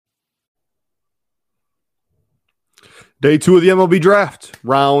Day 2 of the MLB draft.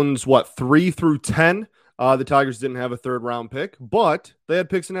 Rounds, 3 through 10. The Tigers didn't have a third round pick, but they had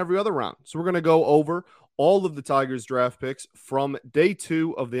picks in every other round. So we're going to go over all of the Tigers draft picks from day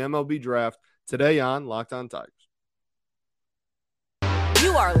 2 of the MLB draft today on Locked On Tigers.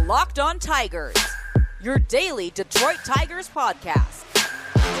 You are Locked On Tigers, your daily Detroit Tigers podcast.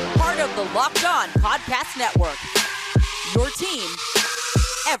 Part of the Locked On Podcast Network, your team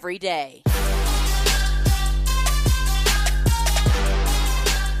every day.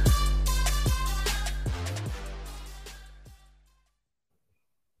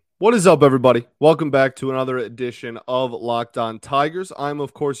 What is up, everybody? Welcome back to another edition of Locked On Tigers. I'm,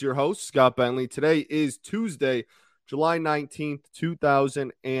 of course, your host, Scott Bentley. Today is Tuesday, July 19th,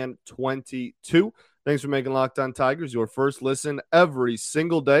 2022. Thanks for making Locked On Tigers your first listen every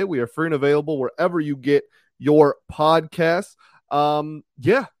single day. We are free and available wherever you get your podcasts. Including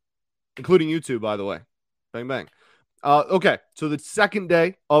YouTube, by the way. Bang, bang. Okay, so the second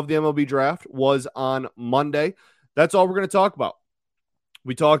day of the MLB draft was on Monday. That's all we're going to talk about.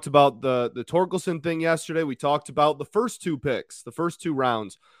 We talked about the Torkelson thing yesterday. We talked about the first two picks, the first two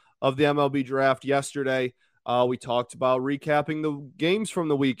rounds of the MLB draft yesterday. We talked about recapping the games from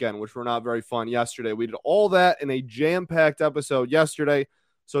the weekend, which were not very fun yesterday. We did all that in a jam-packed episode yesterday.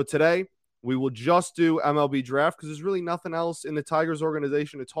 So today, we will just do MLB draft because there's really nothing else in the Tigers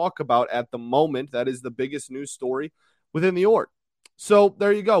organization to talk about at the moment. That is the biggest news story within the org. So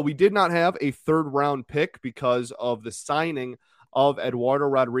there you go. We did not have a third-round pick because of the signing of Eduardo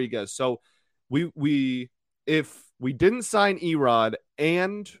Rodriguez. So if we didn't sign Erod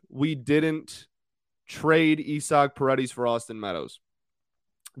and we didn't trade Isaac Paredes for Austin Meadows,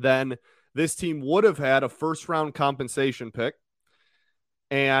 then this team would have had a first round compensation pick,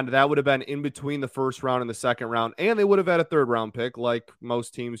 and that would have been in between the first round and the second round, and they would have had a third round pick like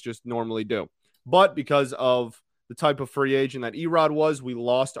most teams just normally do. But because of the type of free agent that Erod was, we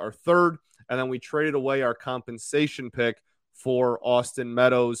lost our third, and then we traded away our compensation pick for Austin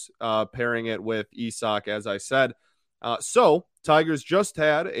Meadows, pairing it with Isaac, as I said. So Tigers just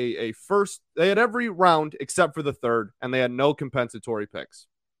had a first. They had every round except for the third, and they had no compensatory picks.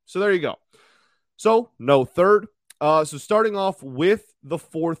 So there you go. So no third. So starting off with the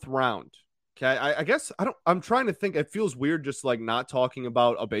fourth round. Okay, I guess I'm trying to think. It feels weird just like not talking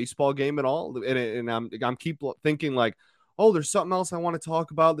about a baseball game at all, and I'm keep thinking like, oh, there's something else I want to talk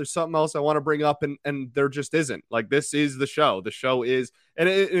about. There's something else I want to bring up, and there just isn't. Like, this is the show. The show is, and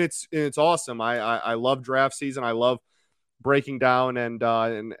it's awesome. I love draft season. I love breaking down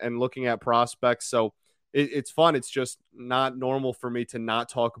and looking at prospects. So it's fun. It's just not normal for me to not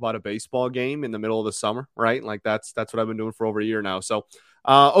talk about a baseball game in the middle of the summer, right? Like that's what I've been doing for over a year now. So,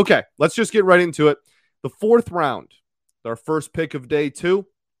 okay, let's just get right into it. The fourth round, our first pick of day 2.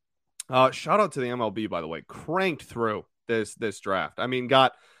 Shout out to the MLB, by the way, cranked through this draft. I mean,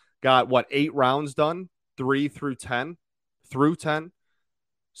 got what, 8 rounds done, 3 through 10.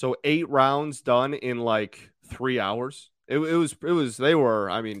 So 8 rounds done in like 3 hours. It was they were,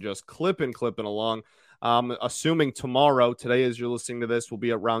 I mean, just clipping along. Assuming today as you're listening to this, will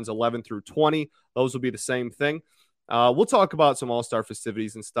be at rounds 11 through 20. Those will be the same thing. We'll talk about some all-star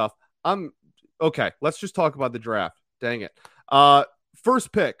festivities and stuff. Okay, let's just talk about the draft. Dang it.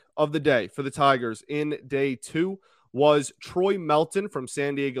 First pick of the day for the Tigers in day 2 was Troy Melton from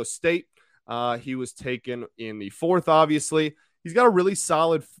San Diego State. He was taken in the 4th, obviously. He's got a really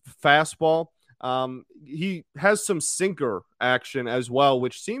solid fastball. He has some sinker action as well,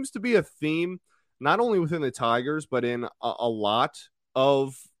 which seems to be a theme not only within the Tigers, but in a lot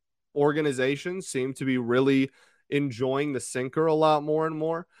of organizations seem to be really enjoying the sinker a lot more and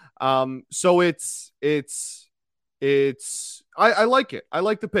more. So I like it. I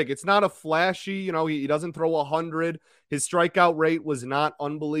like the pick. It's not a flashy, he doesn't throw 100. His strikeout rate was not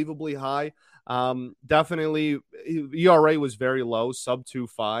unbelievably high. Definitely ERA was very low, sub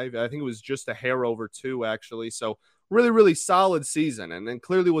 2.5. I think it was just a hair over 2 actually. So really, really solid season. And then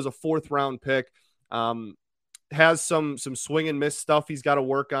clearly was a 4th round pick. Has some swing and miss stuff he's got to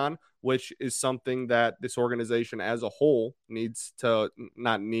work on, which is something that this organization as a whole that's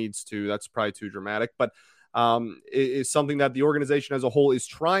probably too dramatic, but is something that the organization as a whole is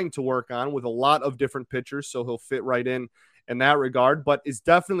trying to work on with a lot of different pitchers. So he'll fit right in that regard, but is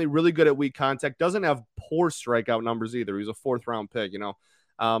definitely really good at weak contact. Doesn't have poor strikeout numbers either. He's a 4th round pick,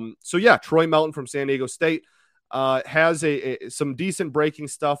 So yeah, Troy Melton from San Diego State has some decent breaking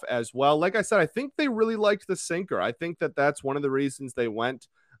stuff as well. Like I said, I think they really liked the sinker. I think that's one of the reasons they went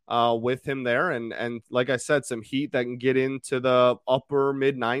with him there. And like I said, some heat that can get into the upper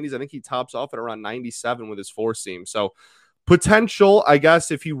mid 90s. I think he tops off at around 97 with his 4-seam. So potential, I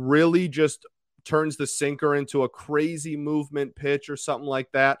guess, if he really just turns the sinker into a crazy movement pitch or something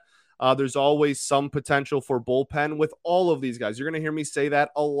like that. There's always some potential for bullpen with all of these guys. You're going to hear me say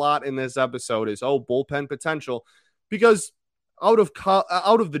that a lot in this episode is, bullpen potential, because out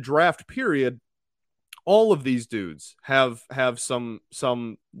of the draft period, all of these dudes have some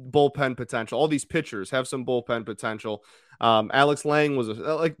bullpen potential. All these pitchers have some bullpen potential. Alex Lang was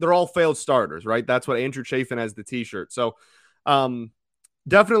they're all failed starters, right? That's what Andrew Chafin has the t-shirt. So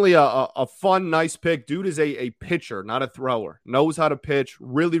definitely a fun, nice pick. Dude is a pitcher, not a thrower. Knows how to pitch.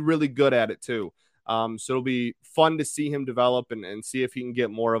 Really, really good at it too. So it'll be fun to see him develop and see if he can get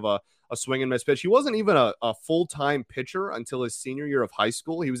more of a swing and miss pitch. He wasn't even a full-time pitcher until his senior year of high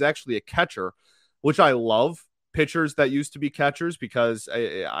school. He was actually a catcher, which I love, pitchers that used to be catchers, because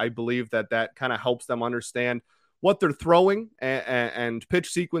I believe that kind of helps them understand what they're throwing and pitch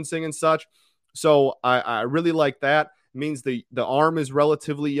sequencing and such. So I really like that. It means the arm is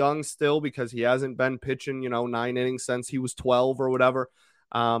relatively young still, because he hasn't been pitching, 9 innings since he was 12 or whatever.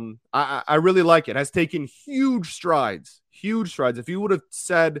 I really like it. Has taken huge strides. If you would have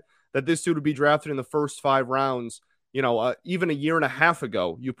said that this dude would be drafted in the first 5 rounds, even a year and a half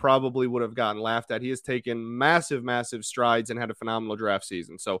ago, you probably would have gotten laughed at. He has taken massive, massive strides and had a phenomenal draft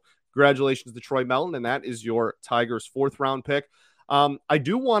season. So congratulations to Troy Melton, and that is your Tigers 4th round pick. I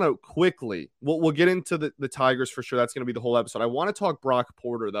do want to quickly, we'll get into the Tigers for sure. That's going to be the whole episode. I want to talk Brock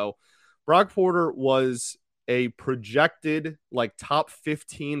Porter, though. Brock Porter was a projected top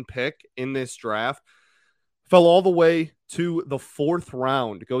 15 pick in this draft. Fell all the way to the 4th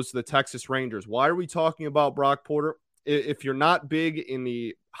round, goes to the Texas Rangers. Why are we talking about Brock Porter? If you're not big in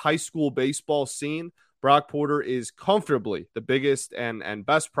the high school baseball scene, Brock Porter is comfortably the biggest and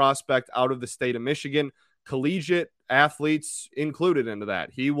best prospect out of the state of Michigan. Collegiate athletes included into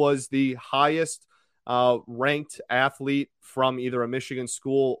that. He was the highest ranked athlete from either a Michigan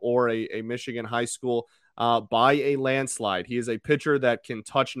school or a Michigan high school by a landslide. He is a pitcher that can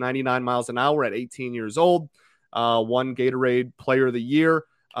touch 99 miles an hour at 18 years old. Won Gatorade Player of the Year,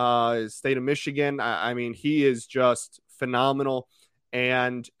 state of Michigan. I mean, he is just phenomenal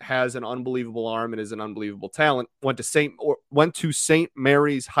and has an unbelievable arm and is an unbelievable talent. Went to St.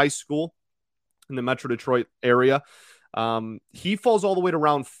 Mary's High School in the Metro Detroit area. He falls all the way to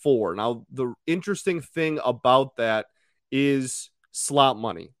round 4. Now, the interesting thing about that is slot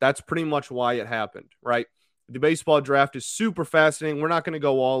money. That's pretty much why it happened, right? The baseball draft is super fascinating. We're not going to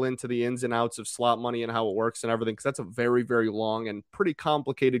go all into the ins and outs of slot money and how it works and everything, because that's a very, very long and pretty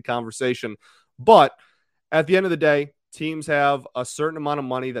complicated conversation. But at the end of the day, teams have a certain amount of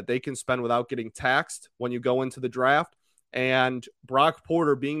money that they can spend without getting taxed when you go into the draft. And Brock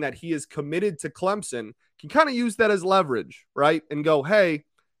Porter, being that he is committed to Clemson, can kind of use that as leverage, right? And go, hey,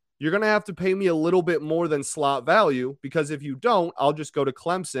 you're going to have to pay me a little bit more than slot value, because if you don't, I'll just go to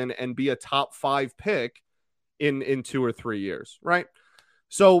Clemson and be a top 5 pick in 2 or 3 years, right?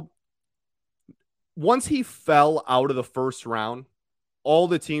 So once he fell out of the 1st round, all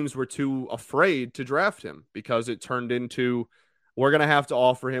the teams were too afraid to draft him, because it turned into, we're going to have to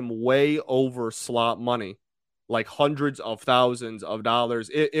offer him way over slot money, like hundreds of thousands of dollars,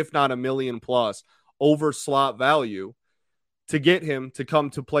 if not $1 million plus, over slot value to get him to come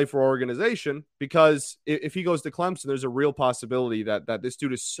to play for our organization. Because if he goes to Clemson, there's a real possibility that this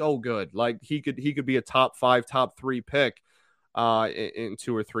dude is so good. Like he could be a top 5, top 3 pick in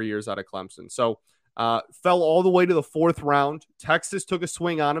 2 or 3 years out of Clemson. So fell all the way to the 4th round. Texas took a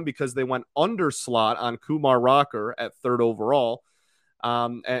swing on him because they went under slot on Kumar Rocker at 3rd overall,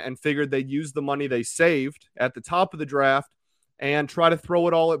 and figured they'd use the money they saved at the top of the draft and try to throw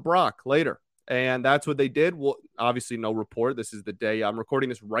it all at Brock later. And that's what they did. Well, obviously no report. This is the day I'm recording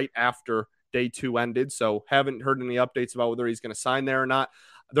this right after day 2 ended. So haven't heard any updates about whether he's going to sign there or not.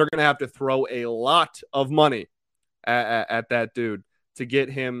 They're going to have to throw a lot of money at that dude to get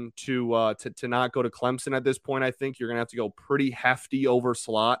him to not go to Clemson at this point. I think you're going to have to go pretty hefty over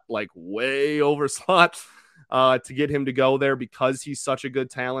slot, like way over slot, to get him to go there, because he's such a good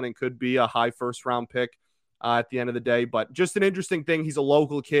talent and could be a high 1st round pick at the end of the day. But just an interesting thing. He's a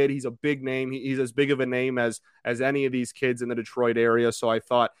local kid. He's a big name. He's as big of a name as any of these kids in the Detroit area. So I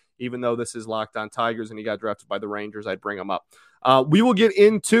thought, even though this is Locked On Tigers and he got drafted by the Rangers, I'd bring him up. We will get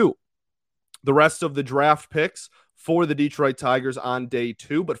into the rest of the draft picks for the Detroit Tigers on day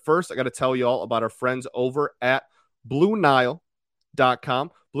 2. But first, I got to tell you all about our friends over at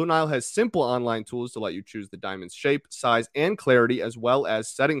BlueNile.com. Blue Nile has simple online tools to let you choose the diamond's shape, size, and clarity, as well as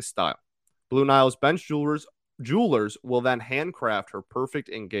setting style. Blue Nile's bench jewelers will then handcraft her perfect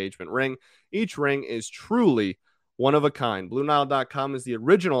engagement ring. Each ring is truly one of a kind. BlueNile.com is the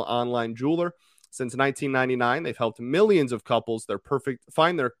original online jeweler. Since 1999, they've helped millions of couples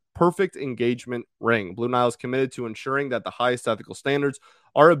find their perfect engagement ring. Blue Nile is committed to ensuring that the highest ethical standards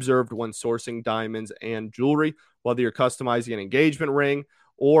are observed when sourcing diamonds and jewelry. Whether you're customizing an engagement ring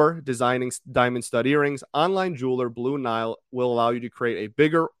or designing diamond stud earrings, online jeweler Blue Nile will allow you to create a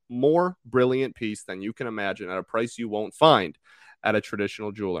bigger, more brilliant piece than you can imagine at a price you won't find at a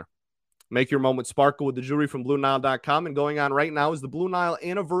traditional jeweler. Make your moment sparkle with the jewelry from BlueNile.com. And going on right now is the Blue Nile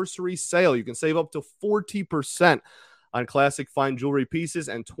anniversary sale. You can save up to 40% on classic fine jewelry pieces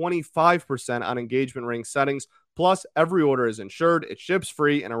and 25% on engagement ring settings. Plus, every order is insured, it ships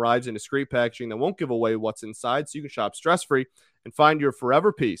free, and arrives in discreet packaging that won't give away what's inside, so you can shop stress-free and find your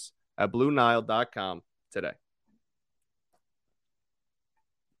forever piece at BlueNile.com today.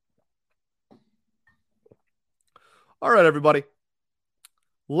 All right, everybody.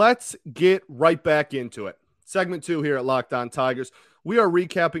 Let's get right back into it. Segment 2 here at Locked On Tigers. We are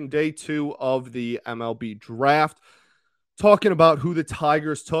recapping day 2 of the MLB draft, talking about who the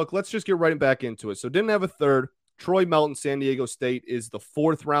Tigers took. Let's just get right back into it. So didn't have a third. Troy Melton, San Diego State, is the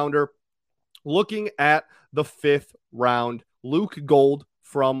 4th rounder. Looking at the 5th round, Luke Gold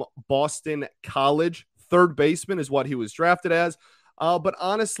from Boston College, third baseman is what he was drafted as. But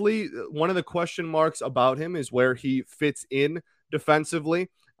honestly, one of the question marks about him is where he fits in defensively.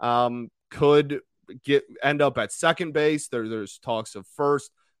 Could end up at second base. There's talks of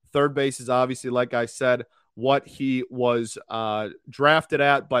first. Third base is obviously, like I said, what he was drafted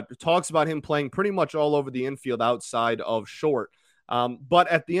at, but talks about him playing pretty much all over the infield outside of short. But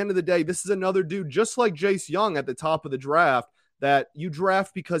at the end of the day, this is another dude, just like Jace Young at the top of the draft, that you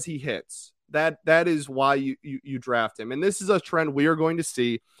draft because he hits. That is why you draft him. And this is a trend we are going to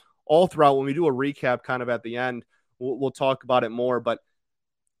see all throughout. When we do a recap kind of at the end, we'll talk about it more. But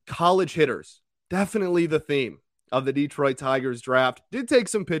college hitters, definitely the theme of the Detroit Tigers draft. Did take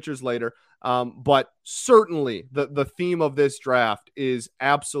some pitchers later, but certainly the theme of this draft is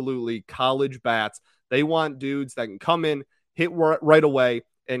absolutely college bats. They want dudes that can come in, hit right away,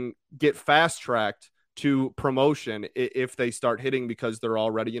 and get fast-tracked to promotion if they start hitting because they're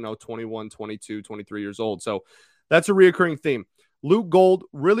already, 21, 22, 23 years old. So that's a reoccurring theme. Luke Gold,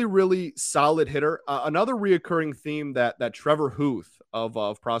 really, really solid hitter. Another reoccurring theme that Trevor Huth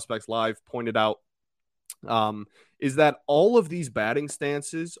of Prospects Live pointed out is that all of these batting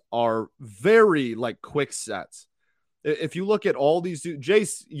stances are very quick sets. If you look at all these dudes,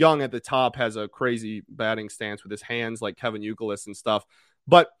 Jace Young at the top has a crazy batting stance with his hands like Kevin Youkilis and stuff,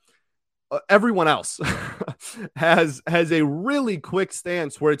 but everyone else has a really quick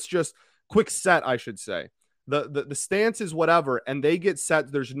stance where it's just quick set, I should say. The stance is whatever, and they get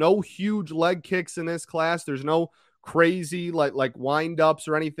set. There's no huge leg kicks in this class. There's no crazy like wind ups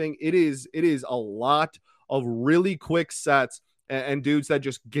or anything. It is a lot of really quick sets and dudes that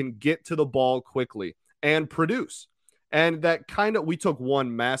just can get to the ball quickly and produce. And that we took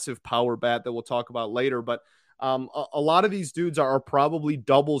one massive power bat that we'll talk about later, but a lot of these dudes are probably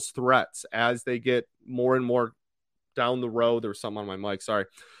doubles threats as they get more and more down the road. There was something on my mic, sorry.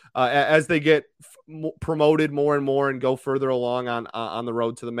 As they get promoted more and more and go further along on the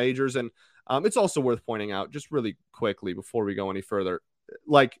road to the majors. And it's also worth pointing out, just really quickly before we go any further,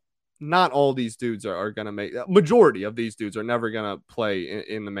 not all these dudes are going to make – majority of these dudes are never going to play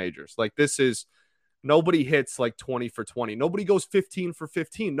in the majors. This is – nobody hits 20 for 20. Nobody goes 15 for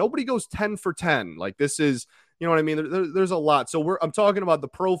 15. Nobody goes 10 for 10. This is – you know what I mean? There's a lot. So I'm talking about the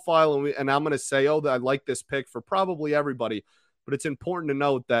profile, and I'm going to say, that I like this pick for probably everybody. But it's important to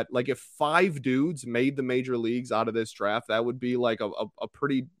note that, if 5 dudes made the major leagues out of this draft, that would be a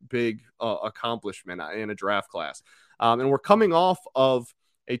pretty big accomplishment in a draft class. And we're coming off of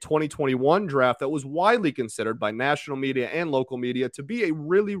a 2021 draft that was widely considered by national media and local media to be a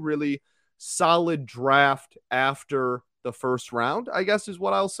really, really solid draft after the first round, I guess is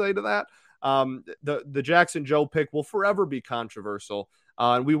what I'll say to that. The Jackson Jobe pick will forever be controversial.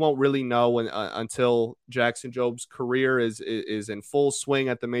 And we won't really know until Jackson Jobe's career is in full swing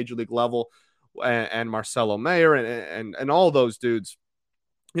at the major league level, and Marcelo Mayer and all those dudes.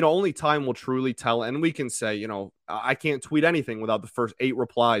 Only time will truly tell. And we can say, I can't tweet anything without the first 8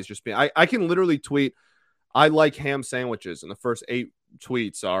 replies just being. I can literally tweet, I like ham sandwiches, and the first 8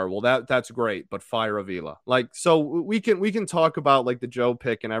 tweets are, well, that's great, but fire Avila. So we can talk about the Joe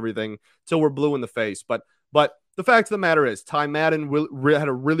pick and everything till we're blue in the face, but the fact of the matter is, Ty Madden had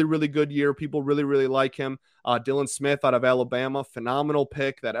a really, really good year. People really, really like him. Dylan Smith out of Alabama, phenomenal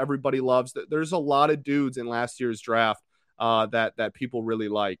pick that everybody loves. There's a lot of dudes in last year's draft that people really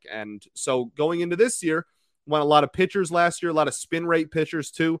like. And so going into this year, went a lot of pitchers last year, a lot of spin rate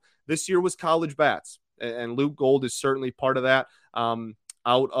pitchers too. This year was college bats, and Luke Gold is certainly part of that.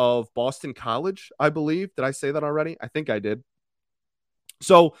 Out of Boston College, I believe. Did I say that already? I think I did.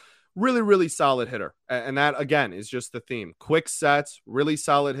 So really, really solid hitter. And that, again, is just the theme. Quick sets, really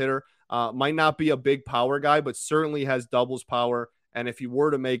solid hitter. Might not be a big power guy, but certainly has doubles power. And if he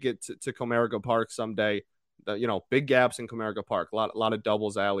were to make it to Comerica Park someday, big gaps in Comerica Park, a lot of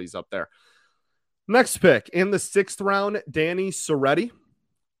doubles alleys up there. Next pick in the 6th round, Danny Serretti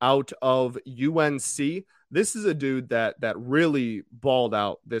out of UNC. This is a dude that really balled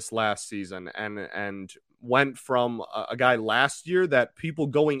out this last season and went from a guy last year that people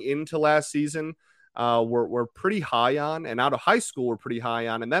going into last season were pretty high on, and out of high school were pretty high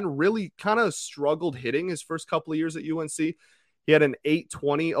on, and then really kind of struggled hitting his first couple of years at UNC. He had an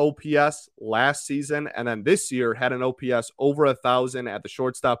 820 OPS last season, and then this year had an OPS over 1,000 at the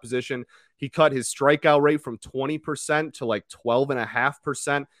shortstop position. He cut his strikeout rate from 20% to like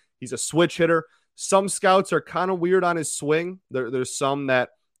 12.5%. He's a switch hitter. Some scouts are kind of weird on his swing. There's some that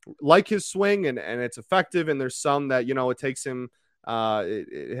like his swing and it's effective, and there's some that, it takes him,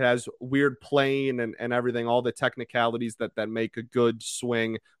 it has weird plane and everything, all the technicalities that make a good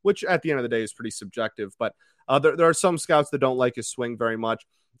swing, which at the end of the day is pretty subjective. But there are some scouts that don't like his swing very much.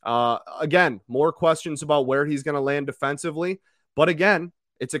 Again, more questions about where he's going to land defensively. But again,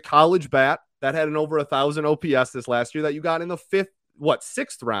 it's a college bat that had an over 1,000 OPS this last year that you got in the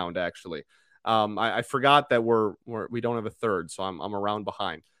 6th round, actually. I forgot that we don't have a third, so I'm around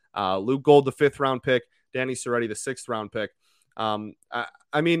behind. Luke Gold, the 5th round pick. Danny Serretti, the 6th round pick.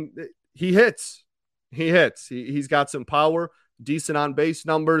 I mean, he hits. He's got some power, decent on base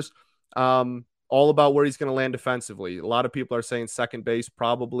numbers. All about where he's going to land defensively. A lot of people are saying second base,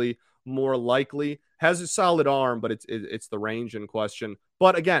 probably more likely. Has a solid arm, but it's the range in question.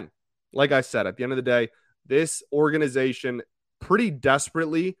 But again, like I said, at the end of the day, this organization pretty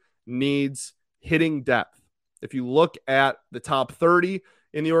desperately needs hitting depth. If you look at the top 30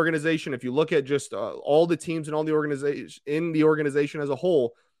 in the organization, if you look at just all the teams and all the organization as a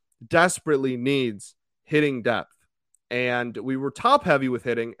whole, desperately needs hitting depth. And we were top heavy with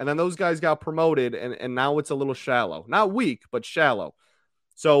hitting, and then those guys got promoted, and now it's a little shallow. Not weak, but shallow.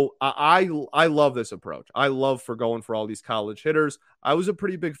 So I love this approach. I love going for all these college hitters. I was a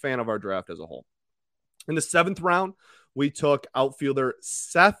pretty big fan of our draft as a whole. In the 7th round, we took outfielder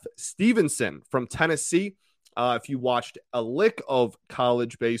Seth Stevenson from Tennessee. If you watched a lick of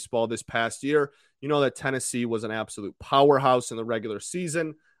college baseball this past year, you know that Tennessee was an absolute powerhouse in the regular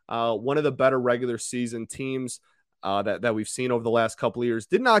season. One of the better regular season teams that we've seen over the last couple of years.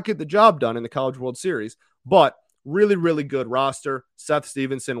 Did not get the job done in the College World Series, but really, really good roster. Seth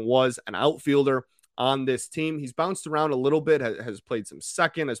Stevenson was an outfielder on this team. He's bounced around a little bit, has played some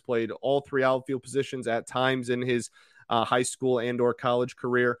second, has played all 3 outfield positions at times in his high school and or college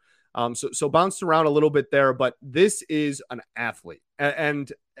career. So bounced around a little bit there, but this is an athlete,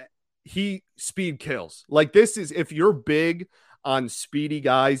 and he speed kills. Like, this is, if you're big on speedy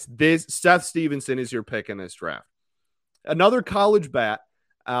guys, this Seth Stevenson is your pick in this draft. Another college bat,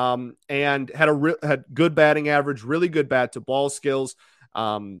 and had good batting average, really good bat to ball skills.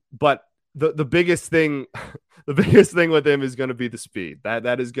 But the biggest thing, with him is going to be the speed.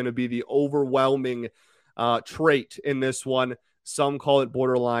 That is going to be the overwhelming trait in this one. Some call it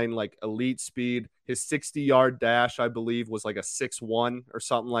borderline like elite speed. His 60-yard dash, I believe, was like a 6.1 or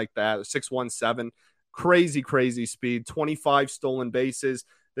something like that, 6.17. Crazy speed. 25 stolen bases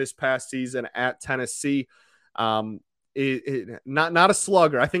this past season at Tennessee. Not a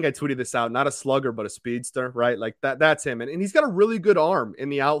slugger. I think I tweeted this out. Not a slugger, but a speedster, right? Like that's him. And he's got a really good arm in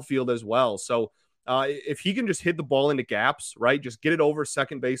the outfield as well. So if he can just hit the ball into gaps, right? Just get it over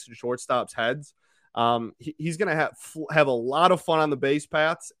second base and shortstop's heads. He's going to have a lot of fun on the base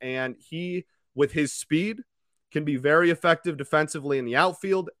paths. And he, with his speed, can be very effective defensively in the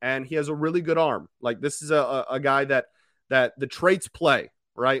outfield. And he has a really good arm. Like, this is a guy that the traits play,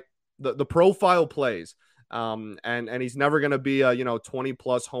 right? The profile plays. And he's never going to be a 20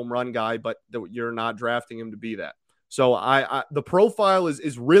 plus home run guy, but you're not drafting him to be that. So the profile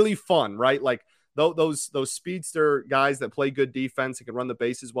is really fun, right? Like those speedster guys that play good defense and can run the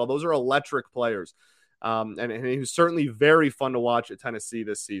bases well. Those are electric players, and he was certainly very fun to watch at Tennessee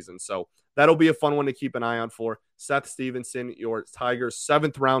this season. So that'll be a fun one to keep an eye on for. Seth Stevenson, your Tigers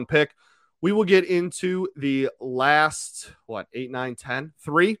 7th round pick. We will get into the last 8, 9, 10,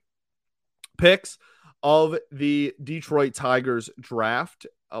 3 picks of the Detroit Tigers draft,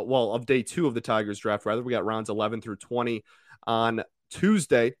 of day 2 of the Tigers draft, rather. We got rounds 11 through 20 on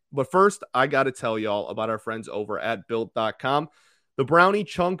Tuesday. But first, I got to tell y'all about our friends over at Built.com. The Brownie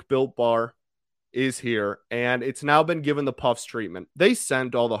Chunk Built Bar is here, and it's now been given the Puffs treatment. They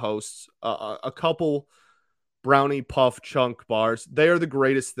sent all the hosts a couple Brownie Puff Chunk bars. They are the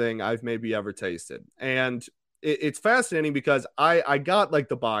greatest thing I've maybe ever tasted. And it's fascinating because I got like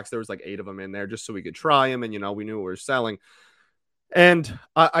the box. There was like 8 of them in there just so we could try them. And, we knew what we were selling. And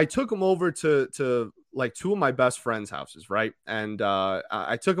I took them over to like 2 of my best friends' houses. Right. And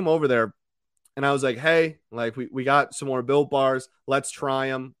I took them over there. And I was like, hey, like we got some more Built Bars. Let's try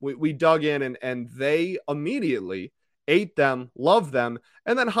them. We dug in and they immediately ate them, loved them,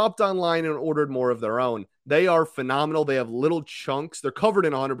 and then hopped online and ordered more of their own. They are phenomenal. They have little chunks. They're covered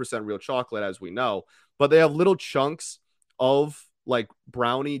in 100% real chocolate, as we know, but they have little chunks of like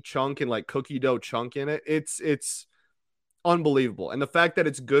brownie chunk and like cookie dough chunk in it. It's unbelievable. And the fact that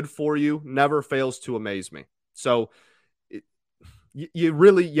it's good for you never fails to amaze me. So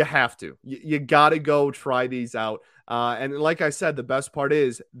you have to. You got to go try these out. And like I said, the best part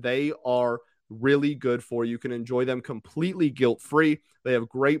is they are really good for you. You can enjoy them completely guilt-free. They have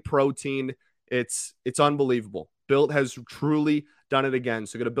great protein. It's unbelievable. Built has truly done it again.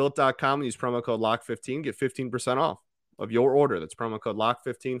 So go to built.com and use promo code LOCK15. Get 15% off of your order. That's promo code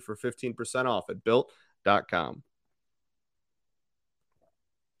LOCK15 for 15% off at built.com.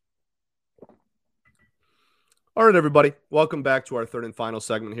 All right, everybody. Welcome back to our third and final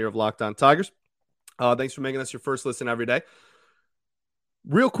segment here of Locked On Tigers. Thanks for making us your first listen every day.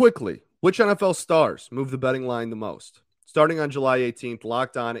 Real quickly, which NFL stars move the betting line the most? Starting on July 18th,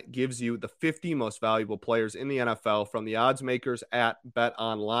 Locked On gives you the 50 most valuable players in the NFL from the odds makers at Bet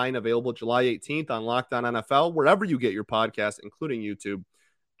Online. Available July 18th on Locked On NFL, wherever you get your podcast, including YouTube,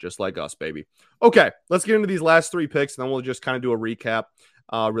 just like us, baby. Okay, let's get into these last 3 picks, and then we'll just kind of do a recap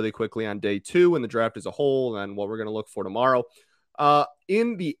really quickly on day 2 and the draft as a whole and what we're going to look for tomorrow.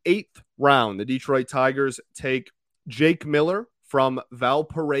 In the 8th round, the Detroit Tigers take Jake Miller from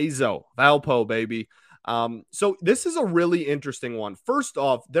Valparaiso. Valpo, baby. So this is a really interesting one. First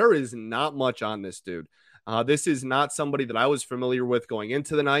off, there is not much on this dude. This is not somebody that I was familiar with going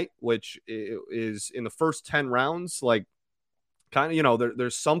into the night, which is in the first 10 rounds, like kind of,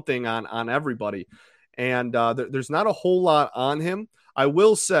 there's something on everybody. And there's not a whole lot on him. I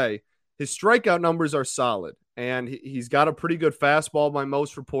will say his strikeout numbers are solid, and he's got a pretty good fastball by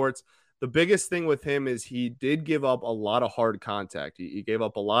most reports. The biggest thing with him is he did give up a lot of hard contact. He gave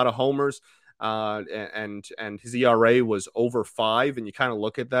up a lot of homers, and his ERA was over 5. And you kind of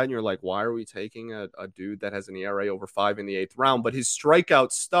look at that and you're like, why are we taking a dude that has an ERA over 5 in the 8th round? But his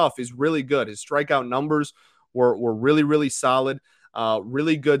strikeout stuff is really good. His strikeout numbers were really, really solid.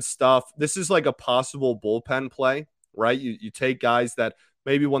 Really good stuff. This is like a possible bullpen play, right? You take guys that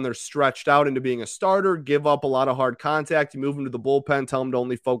maybe when they're stretched out into being a starter, give up a lot of hard contact. You move them to the bullpen, tell them to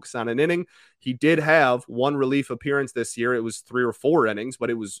only focus on an inning. He did have 1 relief appearance this year. It was 3 or 4 innings, but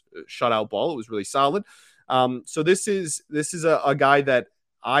it was a shutout ball. It was really solid. So this is a guy that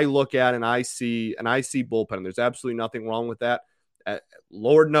I look at and I see bullpen. There's absolutely nothing wrong with that.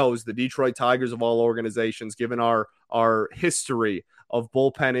 Lord knows the Detroit Tigers of all organizations, given our history of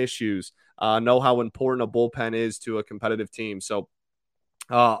bullpen issues, know how important a bullpen is to a competitive team. So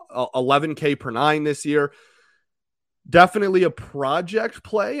 11K per 9 this year. Definitely a project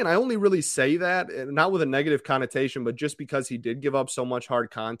play. And I only really say that, not with a negative connotation, but just because he did give up so much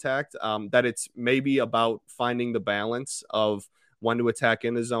hard contact, that it's maybe about finding the balance of when to attack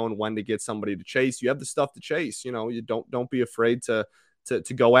in the zone, when to get somebody to chase. You have the stuff to chase. You don't be afraid to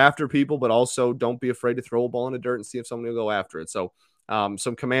go after people, but also don't be afraid to throw a ball in the dirt and see if somebody will go after it. So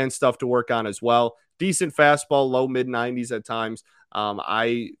some command stuff to work on as well. Decent fastball, low mid 90s at times.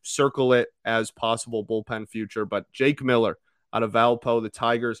 I circle it as possible bullpen future, but Jake Miller out of Valpo, the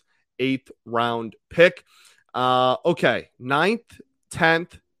Tigers' 8th round pick. Okay. 9th,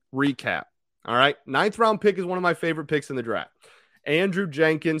 10th recap. All right. 9th round pick is one of my favorite picks in the draft. Andrew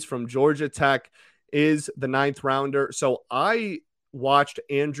Jenkins from Georgia Tech is the 9th rounder. So I watched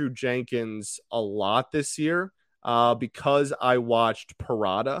Andrew Jenkins a lot this year because I watched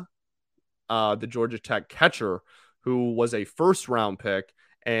Parada, the Georgia Tech catcher, who was a 1st round pick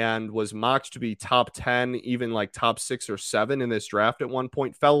and was mocked to be top 10, even like top 6 or 7 in this draft at one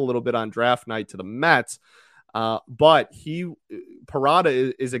point. Fell a little bit on draft night to the Mets. But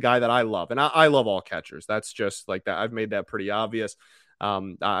Parada is a guy that I love, and I love all catchers. That's just like that. I've made that pretty obvious.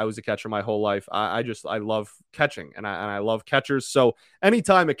 I was a catcher my whole life. I love catching, and I love catchers. So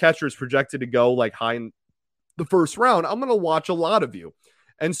anytime a catcher is projected to go like high in the 1st round, I'm going to watch a lot of you.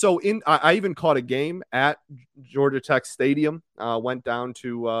 And so I even caught a game at Georgia Tech Stadium, went down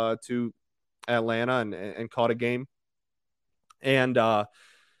to Atlanta and caught a game. And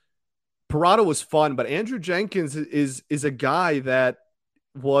Parada was fun, but Andrew Jenkins is a guy that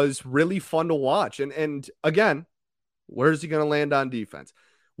was really fun to watch. And again, where's he going to land on defense?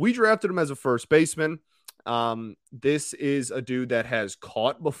 We drafted him as a 1st baseman. This is a dude that has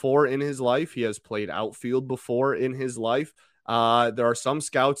caught before in his life. He has played outfield before in his life. There are some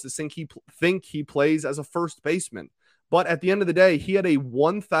scouts that think he plays as a first baseman. But at the end of the day, he had a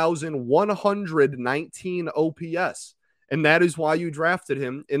 1,119 OPS. And that is why you drafted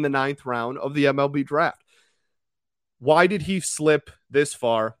him in the 9th round of the MLB draft. Why did he slip this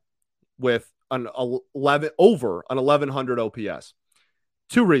far with over an 1,100 OPS?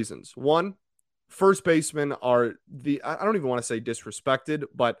 2 reasons. One, first basemen are I don't even want to say disrespected,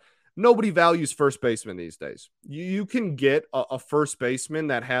 but nobody values first baseman these days. You can get a first baseman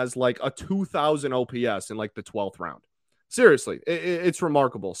that has like a 2,000 OPS in like the 12th round. Seriously, it's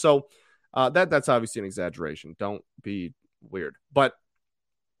remarkable. So that's obviously an exaggeration. Don't be weird. But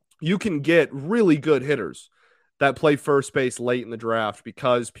you can get really good hitters that play first base late in the draft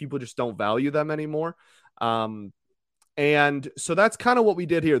because people just don't value them anymore. And so that's kind of what we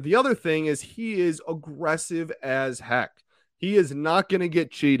did here. The other thing is he is aggressive as heck. He is not going to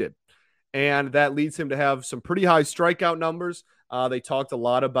get cheated. And that leads him to have some pretty high strikeout numbers. They talked a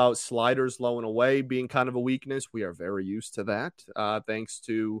lot about sliders low and away being kind of a weakness. We are very used to that, thanks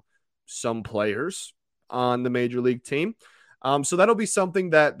to some players on the major league team. So that'll be something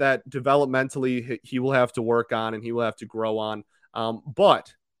that developmentally he will have to work on and he will have to grow on.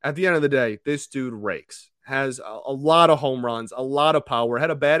 But at the end of the day, this dude rakes, has a lot of home runs, a lot of power,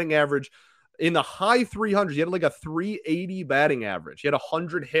 had a batting average in the high 300s. He had like a 380 batting average. He had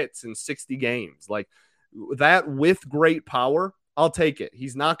 100 hits in 60 games. Like that with great power, I'll take it.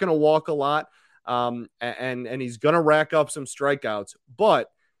 He's not going to walk a lot, and he's going to rack up some strikeouts. But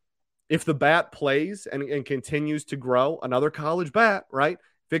if the bat plays and continues to grow, another college bat, right?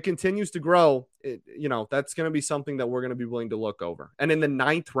 If it continues to grow, that's going to be something that we're going to be willing to look over. And in the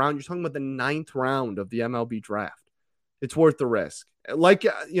 9th round, you're talking about the 9th round of the MLB draft. It's worth the risk. Like,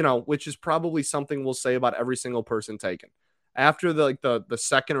 which is probably something we'll say about every single person taken. After the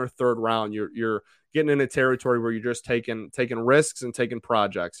 2nd or 3rd round, you're getting in a territory where you're just taking risks and taking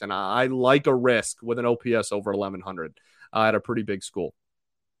projects. And I like a risk with an OPS over 1,100 at a pretty big school.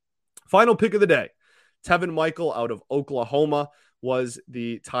 Final pick of the day, Tevin Michael out of Oklahoma was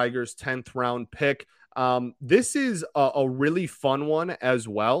the Tigers' 10th round pick. This is a really fun one as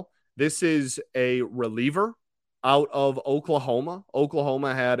well. This is a reliever out of Oklahoma.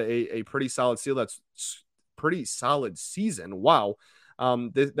 Oklahoma had a pretty solid season. Wow.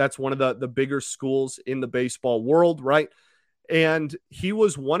 That's one of the bigger schools in the baseball world, right? And he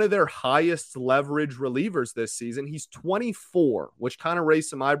was one of their highest leverage relievers this season. He's 24, which kind of raised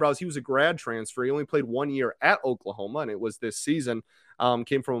some eyebrows. He was a grad transfer. He only played 1 year at Oklahoma, and it was this season.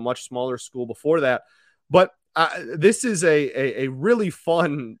 Came from a much smaller school before that. But this is a really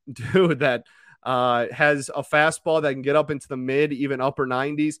fun dude that has a fastball that can get up into the mid, even upper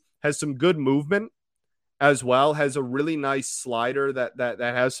 90s, has some good movement as well, has a really nice slider that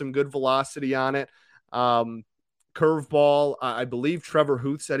has some good velocity on it. Curveball. I believe Trevor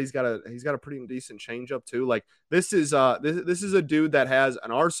Huth said he's got a pretty decent changeup too. Like this is a dude that has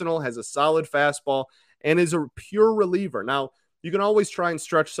an arsenal, has a solid fastball, and is a pure reliever. Now you can always try and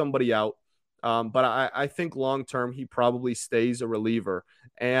stretch somebody out, but I think long term he probably stays a reliever.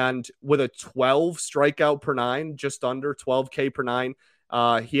 And with a 12 strikeout per 9, just under 12K per 9,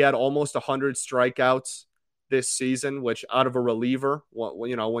 he had almost 100 strikeouts this season, which out of a reliever,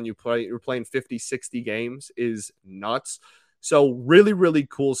 when you're playing 50, 60 games is nuts. So really, really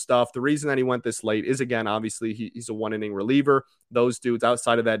cool stuff. The reason that he went this late is, again, obviously he's a 1-inning reliever. Those dudes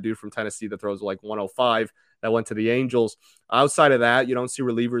outside of that dude from Tennessee that throws like 105 that went to the Angels. Outside of that, you don't see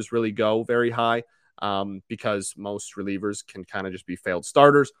relievers really go very high because most relievers can kind of just be failed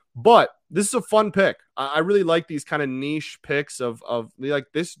starters. But this is a fun pick. I really like these kind of niche picks of like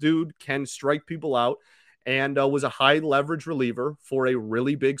this dude can strike people out and was a high leverage reliever for a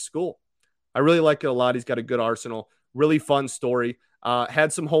really big school. I really like it a lot. He's got a good arsenal. Really fun story.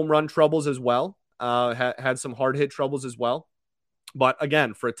 Had some home run troubles as well. Had some hard hit troubles as well. But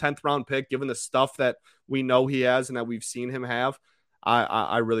again, for a 10th round pick, given the stuff that we know he has and that we've seen him have,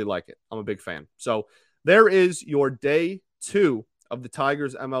 I really like it. I'm a big fan. So there is your day 2 of the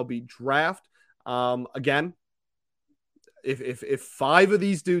Tigers MLB draft. Again, if 5 of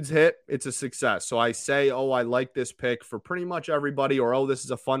these dudes hit, it's a success. So I say, I like this pick for pretty much everybody, or this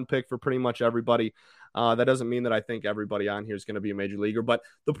is a fun pick for pretty much everybody. That doesn't mean that I think everybody on here is going to be a major leaguer, but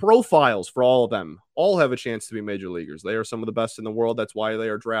the profiles for all of them all have a chance to be major leaguers. They are some of the best in the world. That's why they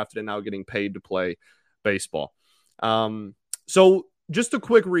are drafted and now getting paid to play baseball. So just a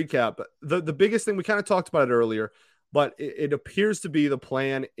quick recap. The biggest thing, we kind of talked about it earlier, but it appears to be the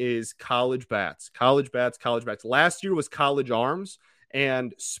plan is college bats. Last year was college arms,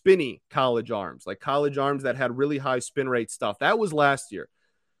 and spinny college arms, like college arms that had really high spin rate stuff. That was last year.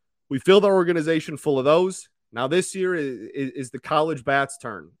 We filled our organization full of those. Now this year is the college bats'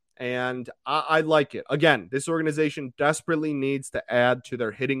 turn, and I like it. Again, this organization desperately needs to add to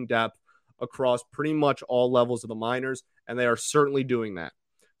their hitting depth across pretty much all levels of the minors, and they are certainly doing that.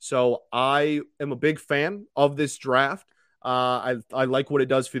 So I am a big fan of this draft. I like what it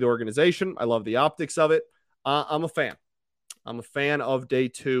does for the organization. I love the optics of it. I'm a fan. I'm a fan of day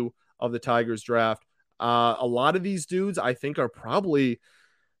 2 of the Tigers draft. A lot of these dudes I think are probably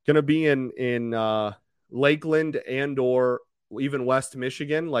going to be in Lakeland and or even West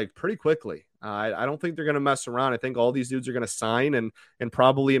Michigan like pretty quickly. I don't think they're going to mess around. I think all these dudes are going to sign and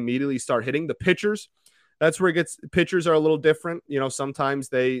probably immediately start hitting. The pitchers, that's where it gets. Pitchers are a little different. You know, sometimes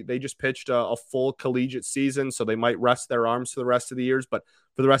they just pitched a full collegiate season, so they might rest their arms for the rest of the years. But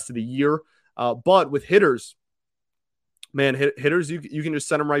for the rest of the year, but with hitters, man, hitters, you can just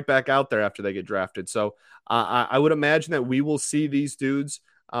send them right back out there after they get drafted. So I would imagine that we will see these dudes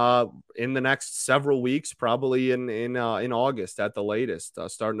in the next several weeks, probably in August at the latest,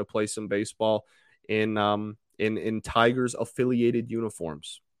 starting to play some baseball in Tigers affiliated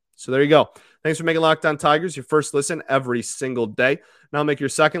uniforms. So there you go. Thanks for making Locked On Tigers your first listen every single day. Now make your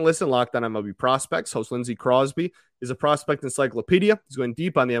second listen Locked On MLB Prospects. Host Lindsey Crosby is a prospect encyclopedia. He's going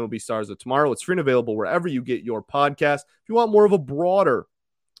deep on the MLB stars of tomorrow. It's free and available wherever you get your podcast. If you want more of a broader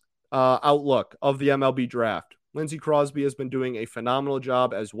outlook of the MLB draft, Lindsey Crosby has been doing a phenomenal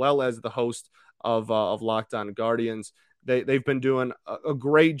job, as well as the host of Locked On Guardians. They've been doing a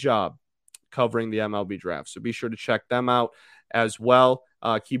great job covering the MLB draft. So be sure to check them out as well.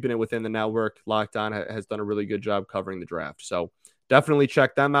 Keeping it within the network, Locked On has done a really good job covering the draft. So definitely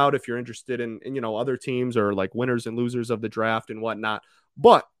check them out if you're interested in other teams or like winners and losers of the draft and whatnot.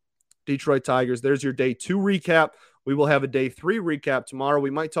 But Detroit Tigers, there's your day 2 recap. We will have a day 3 recap tomorrow.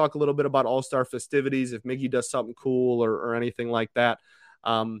 We might talk a little bit about All-Star festivities if Miggy does something cool or anything like that.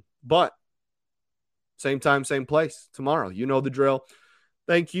 But same time, same place tomorrow. You know the drill.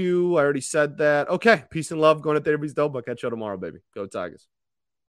 Thank you. I already said that. Okay. Peace and love. Going at Therapy's Dope. I'll catch you tomorrow, baby. Go Tigers.